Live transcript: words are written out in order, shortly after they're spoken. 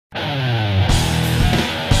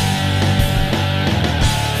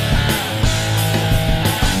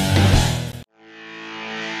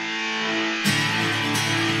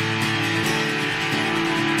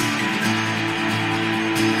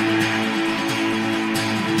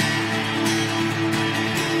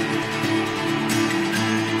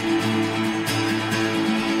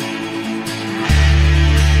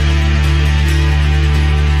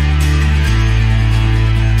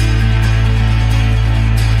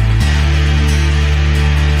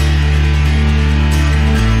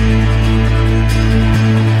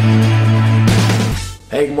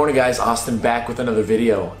morning guys, Austin back with another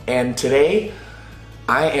video, and today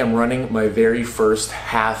I am running my very first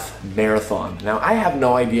half marathon. Now I have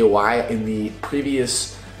no idea why in the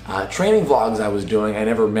previous training vlogs I was doing I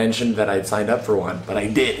never mentioned that I'd signed up for one, but I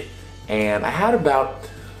did. And I had about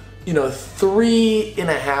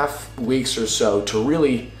 3.5 weeks or so to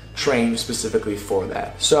really train specifically for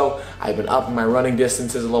that. So I've been upping my running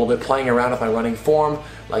distances a little bit, playing around with my running form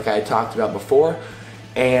like I had talked about before,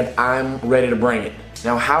 and I'm ready to bring it.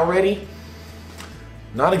 Now how ready?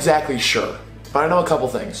 Not exactly sure, but I know a couple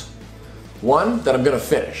things. One, that I'm gonna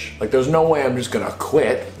finish. Like there's no way I'm just gonna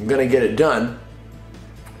quit. I'm gonna get it done.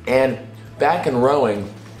 And back in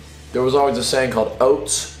rowing, there was always a saying called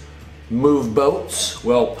oats move boats.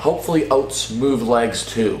 Well, hopefully oats move legs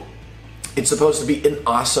too. It's supposed to be an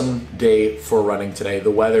awesome day for running today. The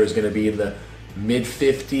weather is gonna be in the mid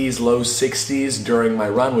 50s, low 60s during my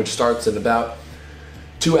run, which starts in about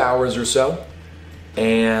 2 hours or so.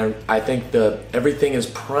 And I think everything is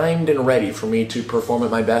primed and ready for me to perform at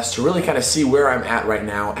my best, to really kind of see where I'm at right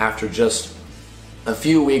now after just a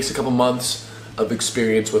few weeks, a couple months of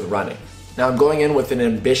experience with running. Now I'm going in with an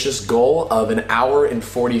ambitious goal of 1 hour and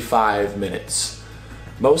 45 minutes.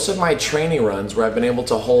 Most of my training runs where I've been able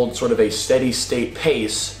to hold sort of a steady state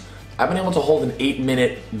pace, I've been able to hold an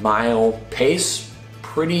 8-minute mile pace.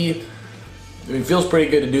 It feels pretty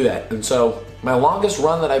good to do that. And so my longest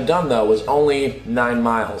run that I've done though was only 9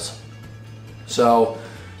 miles. So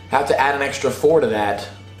I have to add an extra 4 to that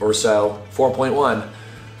or so, 4.1.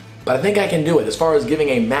 But I think I can do it. As far as giving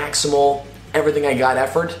a maximal, everything I got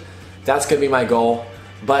effort, that's gonna be my goal.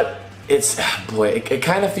 But it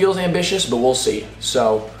kind of feels ambitious, but we'll see.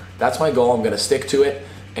 So that's my goal. I'm gonna stick to it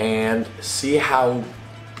and see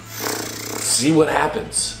what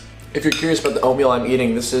happens. If you're curious about the oatmeal I'm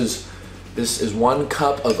eating, this is 1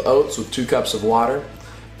 cup of oats with 2 cups of water,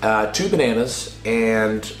 2 bananas,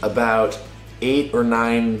 and about 8 or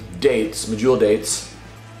 9 dates, medjool dates,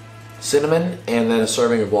 cinnamon, and then a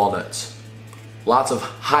serving of walnuts. Lots of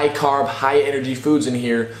high carb, high energy foods in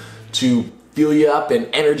here to fuel you up and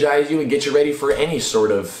energize you and get you ready for any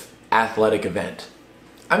sort of athletic event.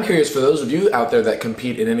 I'm curious, for those of you out there that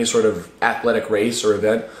compete in any sort of athletic race or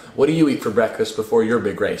event, what do you eat for breakfast before your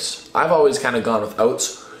big race? I've always kind of gone with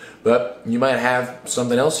oats, but you might have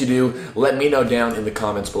something else you do. Let me know down in the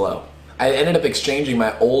comments below. I ended up exchanging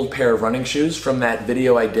my old pair of running shoes from that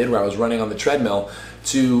video I did where I was running on the treadmill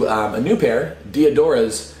to a new pair,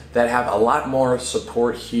 Diodoras, that have a lot more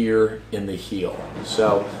support here in the heel.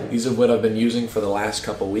 So these are what I've been using for the last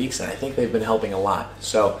couple weeks, and I think they've been helping a lot.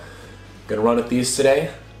 So I'm gonna run with these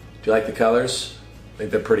today. If you like the colors, I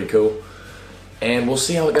think they're pretty cool. And we'll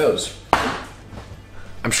see how it goes.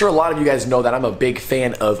 I'm sure a lot of you guys know that I'm a big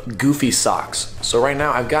fan of goofy socks. So right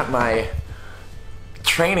now I've got my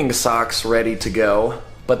training socks ready to go,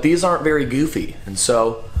 but these aren't very goofy. And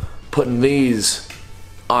so putting these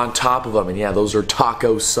on top of them, and yeah, those are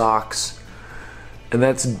taco socks. And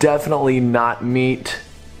that's definitely not meat,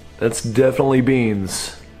 that's definitely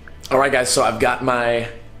beans. All right guys, so I've got my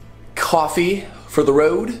coffee for the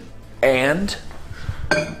road and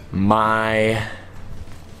my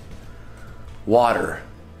water.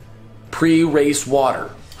 Pre-race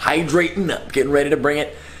water, hydrating up, getting ready to bring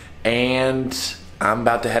it, and I'm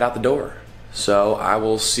about to head out the door. So I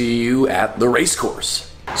will see you at the race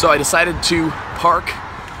course. So I decided to park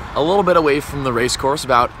a little bit away from the race course,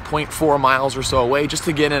 about 0.4 miles or so away, just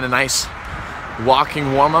to get in a nice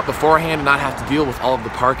walking warm-up beforehand and not have to deal with all of the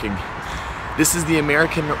parking. This is the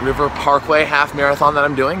American River Parkway half marathon that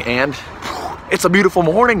I'm doing, and it's a beautiful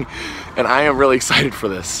morning, and I am really excited for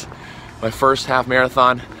this. My first half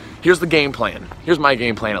marathon. Here's the game plan. Here's my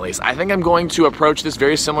game plan at least. I think I'm going to approach this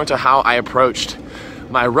very similar to how I approached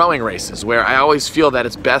my rowing races, where I always feel that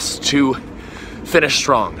it's best to finish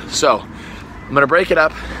strong. So I'm gonna break it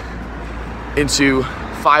up into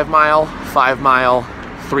 5 mile, 5 mile,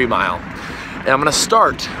 3 mile. And I'm gonna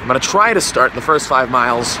try to start the first 5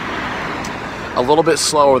 miles a little bit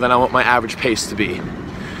slower than I want my average pace to be.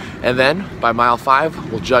 And then by mile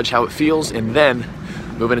 5, we'll judge how it feels, and then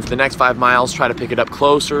moving into the next 5 miles, try to pick it up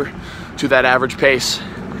closer to that average pace.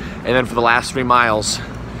 And then for the last 3 miles,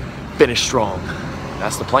 finish strong.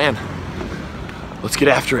 That's the plan. Let's get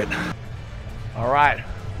after it. All right,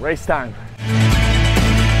 race time.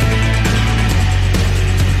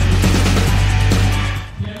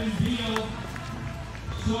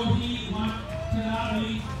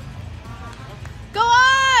 Go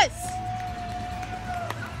us!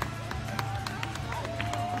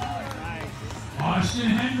 Austin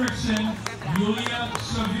Hendrickson, Julia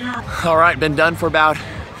Severe. All right, been done for about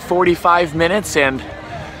 45 minutes and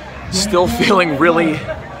still feeling really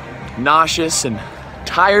nauseous and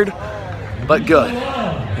Tired, but good.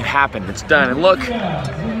 It happened, it's done. And look,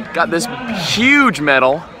 got this huge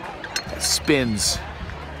medal that spins.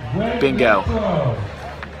 Bingo.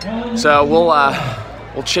 So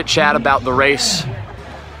we'll chit chat about the race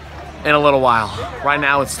in a little while. Right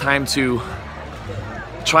now it's time to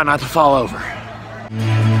try not to fall over.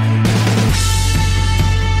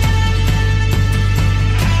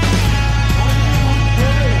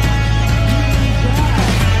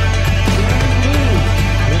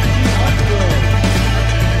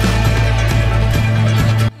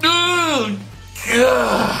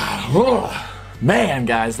 Man,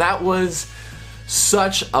 guys, that was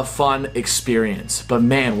such a fun experience. But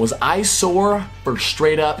man, was I sore for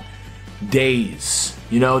straight up days.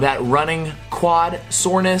 You know, that running quad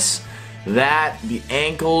soreness, the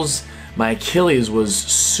ankles, my Achilles was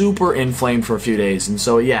super inflamed for a few days. And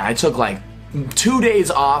so yeah, I took like 2 days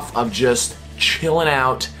off of just chilling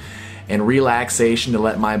out and relaxation to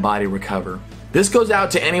let my body recover. This goes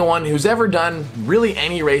out to anyone who's ever done really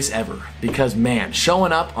any race ever, because man,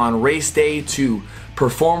 showing up on race day to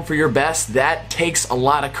perform for your best, that takes a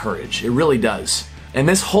lot of courage. It really does. And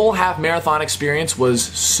this whole half marathon experience was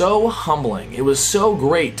so humbling. It was so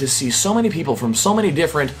great to see so many people from so many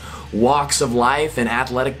different walks of life and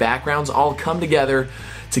athletic backgrounds all come together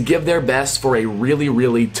to give their best for a really,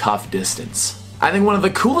 really tough distance. I think one of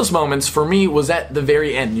the coolest moments for me was at the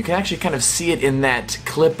very end. You can actually kind of see it in that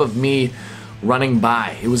clip of me running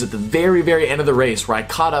by. It was at the very, very end of the race where I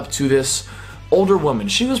caught up to this older woman.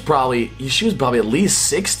 She was probably at least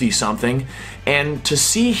 60 something, and to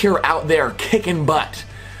see her out there kicking butt,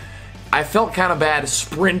 I felt kind of bad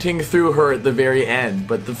sprinting through her at the very end.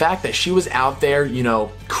 But the fact that she was out there, you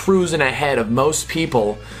know, cruising ahead of most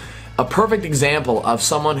people, a perfect example of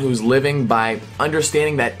someone who's living by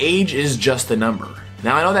understanding that age is just a number.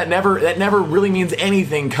 Now I know that never really means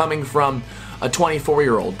anything coming from a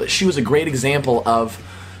 24-year-old, but she was a great example of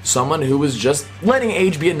someone who was just letting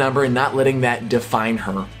age be a number and not letting that define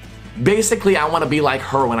her. Basically, I want to be like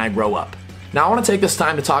her when I grow up. Now I want to take this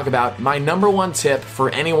time to talk about my #1 tip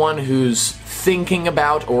for anyone who's thinking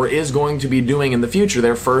about or is going to be doing in the future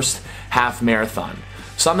their first half marathon.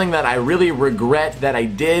 Something that I really regret that I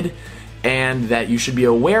did and that you should be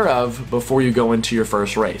aware of before you go into your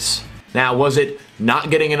first race. Now, was it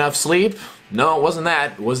not getting enough sleep? No, it wasn't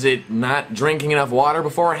that. Was it not drinking enough water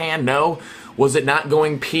beforehand? No. Was it not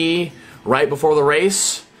going pee right before the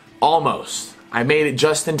race? Almost. I made it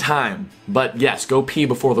just in time. But yes, go pee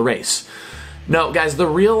before the race. No, guys,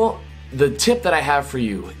 the tip that I have for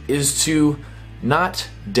you is to not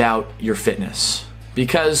doubt your fitness.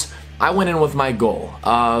 Because I went in with my goal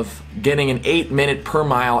of getting an 8-minute per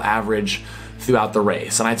mile average throughout the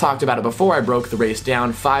race. And I talked about it before. I broke the race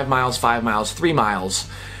down: 5 miles, 5 miles, 3 miles.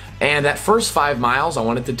 And that first 5 miles I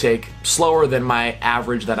wanted to take slower than my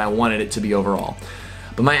average that I wanted it to be overall.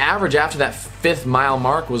 But my average after that 5th mile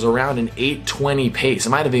mark was around an 8:20 pace. It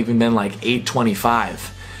might have even been like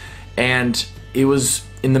 8:25. And it was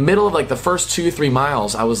in the middle of like the first 2-3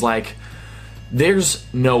 miles, I was like, there's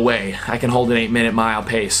no way I can hold an 8-minute mile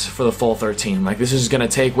pace for the full 13. Like, this is gonna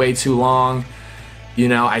take way too long. You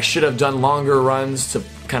know, I should have done longer runs to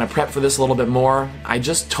kind of prep for this a little bit more. I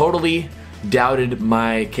just totally doubted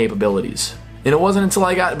my capabilities. And it wasn't until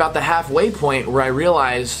I got about the halfway point where I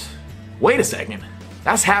realized, wait a second,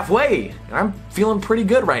 that's halfway. I'm feeling pretty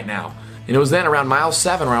good right now. And it was then around mile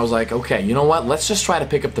 7 where I was like, okay, you know what? Let's just try to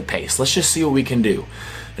pick up the pace. Let's just see what we can do.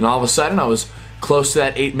 And all of a sudden I was close to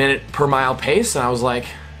that 8-minute per mile pace, and I was like,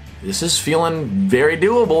 this is feeling very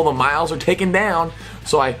doable. The miles are ticking down.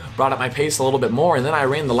 So I brought up my pace a little bit more, and then I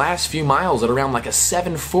ran the last few miles at around like a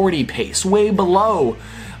 7:40 pace, way below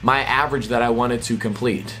my average that I wanted to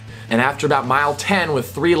complete. And after about mile 10 with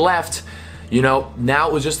 3 left, you know, now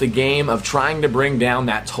it was just a game of trying to bring down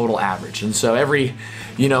that total average. And so every,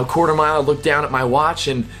 you know, quarter mile I looked down at my watch,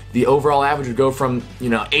 and the overall average would go from, you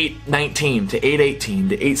know, 8:19 to 8:18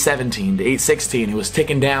 to 8:17 to 8:16. It was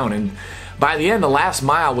ticking down, and by the end, the last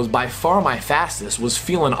mile was by far my fastest, was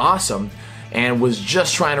feeling awesome, and was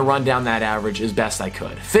just trying to run down that average as best I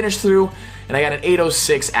could. Finished through, and I got an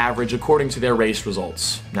 8:06 average according to their race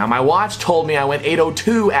results. Now my watch told me I went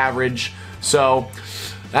 8:02 average, so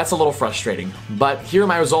that's a little frustrating. But here are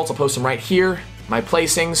my results. I'll post them right here, my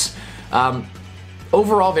placings.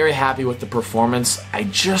 Overall, very happy with the performance. I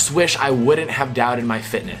just wish I wouldn't have doubted my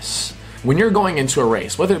fitness. When you're going into a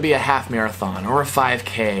race, whether it be a half marathon or a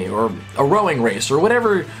 5K or a rowing race or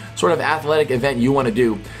whatever sort of athletic event you want to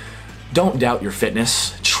do, don't doubt your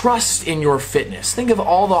fitness. Trust in your fitness. Think of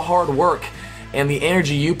all the hard work and the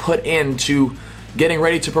energy you put into getting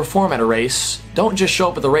ready to perform at a race, don't just show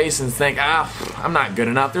up at the race and think, I'm not good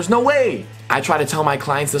enough, there's no way. I try to tell my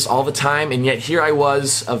clients this all the time, and yet here I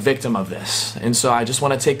was a victim of this. And so I just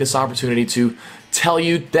want to take this opportunity to tell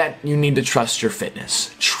you that you need to trust your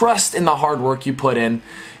fitness. Trust in the hard work you put in.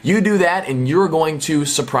 You do that and you're going to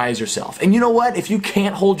surprise yourself. And you know what? If you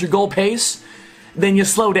can't hold your goal pace, then you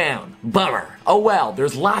slow down. Bummer. Oh well,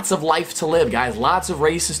 there's lots of life to live, guys. Lots of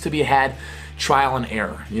races to be had. Trial and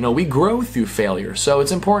error. You know, we grow through failure, so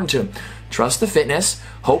it's important to trust the fitness,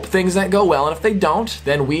 hope things that go well, and if they don't,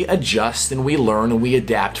 then we adjust and we learn and we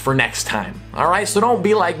adapt for next time. Alright, so don't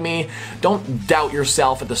be like me. Don't doubt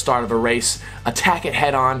yourself at the start of a race. Attack it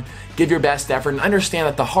head on, give your best effort, and understand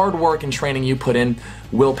that the hard work and training you put in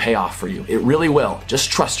will pay off for you. It really will.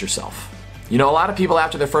 Just trust yourself. You know, a lot of people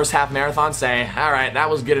after their first half marathon say, alright, that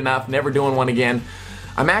was good enough, never doing one again.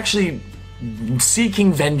 I'm actually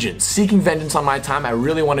seeking vengeance on my time. I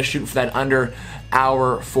really want to shoot for that under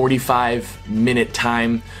hour 45-minute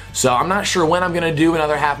time. So I'm not sure when I'm going to do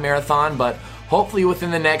another half marathon, but hopefully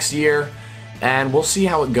within the next year, and we'll see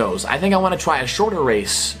how it goes. I think I want to try a shorter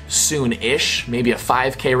race soon-ish, maybe a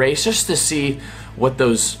 5K race, just to see what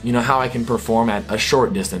those, you know, how I can perform at a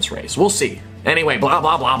short distance race. We'll see. Anyway, blah,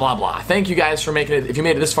 blah, blah, blah, blah. Thank you guys for making it. If you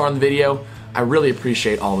made it this far in the video, I really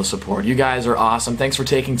appreciate all the support. You guys are awesome. Thanks for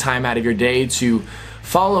taking time out of your day to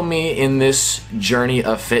follow me in this journey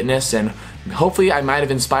of fitness, and hopefully I might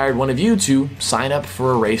have inspired one of you to sign up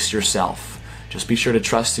for a race yourself. Just be sure to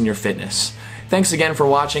trust in your fitness. Thanks again for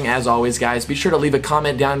watching. As always, guys, be sure to leave a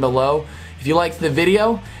comment down below if you liked the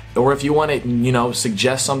video, or if you want to, you know,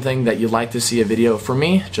 suggest something that you'd like to see a video from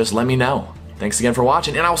me, just let me know. Thanks again for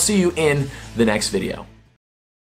watching, and I'll see you in the next video.